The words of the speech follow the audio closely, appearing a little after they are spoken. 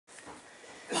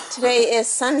Today is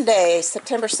Sunday,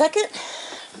 September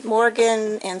 2nd.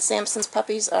 Morgan and Samson's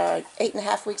puppies are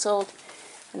 8.5 weeks old,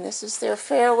 and this is their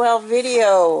farewell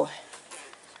video.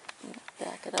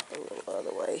 Back it up a little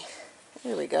other way.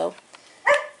 There we go.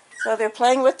 So they're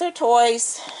playing with their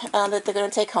toys that they're going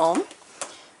to take home.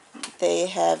 They're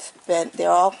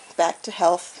all back to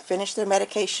health, finished their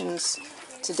medications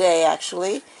today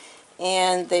actually,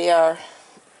 and they are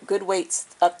good weights,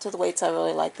 up to the weights I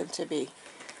really like them to be.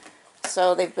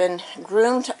 So they've been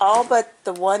groomed, all but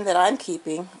the one that I'm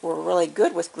keeping. We're really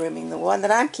good with grooming. The one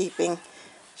that I'm keeping,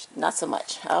 not so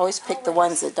much. I always pick the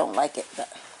ones that don't like it. But,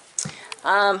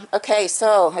 okay,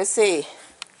 so let's see.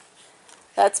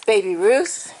 That's Baby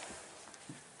Ruth.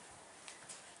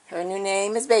 Her new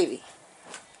name is Baby.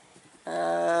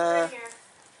 That's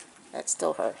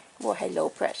still her. Well, hello,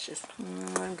 precious.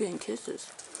 I'm getting kisses.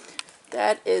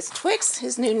 That is Twix.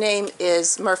 His new name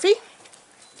is Murphy.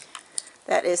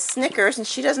 That is Snickers, and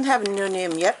she doesn't have a new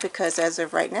name yet because as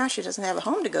of right now she doesn't have a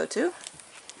home to go to.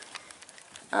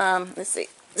 Let's see.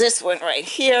 This one right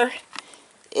here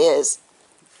is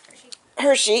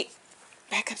Hershey.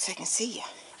 Back up so I can see you.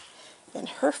 And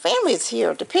her family is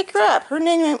here to pick her up. Her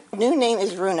new name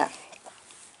is Runa.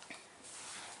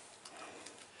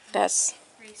 That's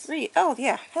Reese. Oh,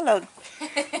 yeah. Hello.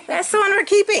 That's the one we're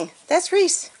keeping. That's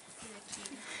Reese.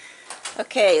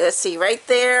 Okay, let's see. Right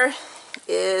there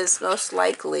is most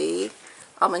likely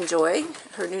Almond Joy.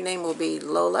 Her new name will be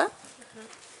Lola.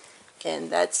 And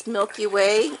that's Milky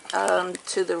Way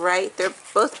to the right. They're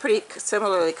both pretty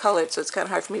similarly colored, so it's kind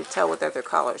of hard for me to tell what their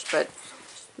colors. But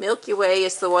Milky Way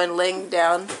is the one laying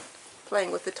down,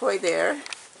 playing with the toy there.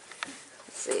 Let's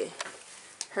see.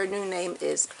 Her new name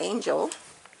is Angel.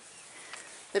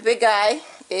 The big guy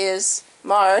is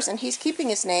Mars, and he's keeping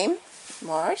his name,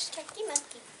 Mars.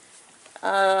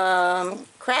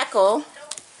 Crackle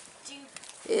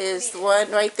is the one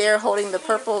right there holding the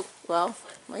purple, well,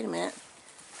 wait a minute.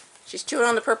 She's chewing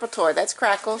on the purple toy. That's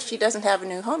Crackle. She doesn't have a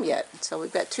new home yet. So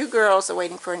we've got two girls that are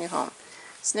waiting for a new home.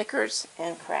 Snickers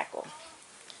and Crackle.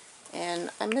 And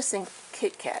I'm missing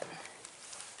Kit Kat.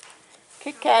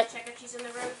 Kit Kat. Check if she's in the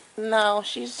room. No,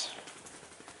 she's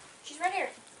right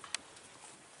here.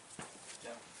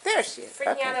 There she is.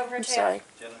 Freaking out over her I'm tail. sorry.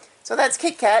 So that's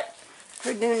Kit Kat.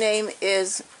 Her new name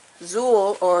is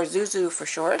Zool, or Zuzu for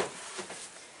short.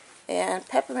 And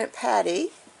Peppermint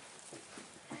Patty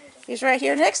is right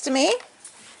here next to me.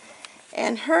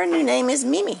 And her new name is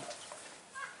Mimi.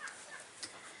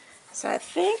 So I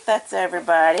think that's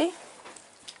everybody.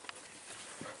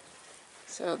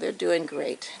 So they're doing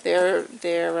great. They're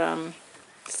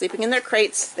sleeping in their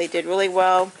crates. They did really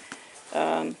well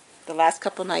the last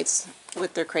couple nights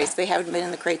with their crates. They haven't been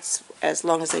in the crates as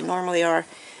long as they normally are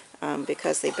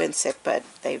because they've been sick, but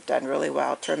they've done really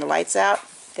well. Turn the lights out.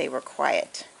 They were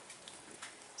quiet.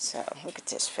 So look at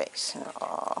this face.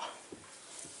 Oh,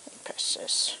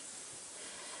 precious.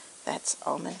 That's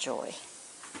Almond Joy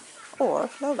or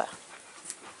Lola.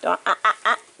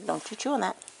 Don't you chew on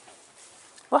that.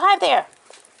 Well, hi there.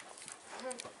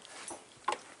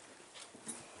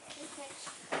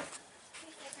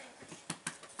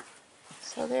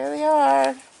 So there they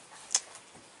are,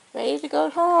 ready to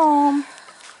go home.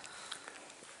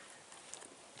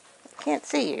 Can't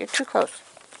see you, you're too close.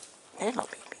 Hello,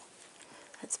 Baby.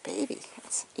 That's Baby.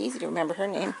 It's easy to remember her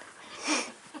name.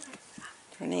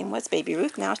 Her name was Baby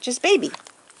Ruth, now it's just Baby.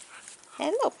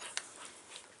 Hello.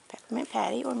 Peppermint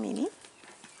Patty or Mimi.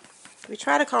 We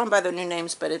try to call them by their new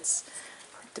names, but it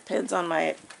depends on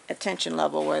my attention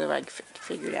level whether I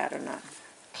figure it out or not.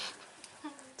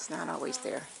 It's not always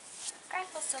there.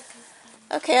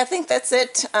 Okay, I think that's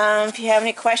it. If you have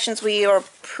any questions, we are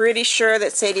pretty sure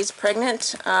that Sadie's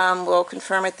pregnant. We'll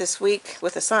confirm it this week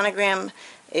with a sonogram.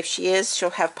 If she is,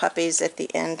 she'll have puppies at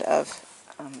the end of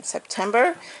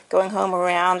September, going home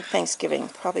around Thanksgiving,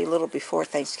 probably a little before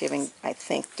Thanksgiving, I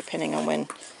think, depending on when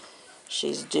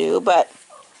she's due. But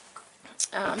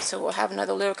so we'll have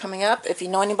another litter coming up. If you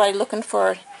know anybody looking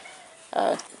for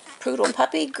a poodle and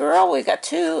puppy girl, we got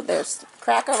two. There's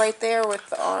Crackle right there with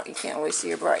the, you can't always see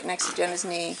her, right next to Jenna's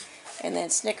knee. And then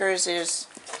Snickers is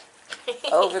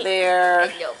over there.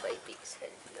 Hello, babies.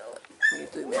 Hello.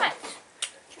 What?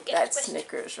 That's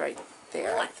Snickers right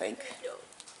there, I think.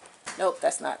 Nope,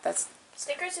 that's not. That's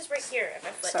Snickers is right here at my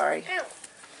foot. Sorry. Ow.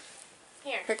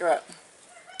 Here. Pick her up.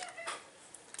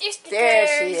 There's Snickers. There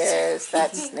she is.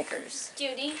 That's Snickers.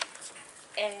 Judy.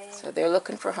 And so they're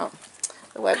looking for home.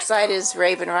 The website is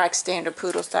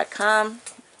ravenrockstandardpoodles.com.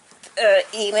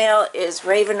 Email is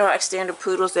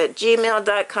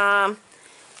ravenrockstandardpoodles@gmail.com.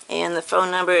 And the phone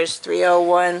number is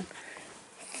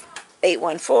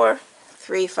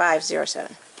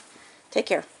 301-814-3507. Take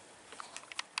care.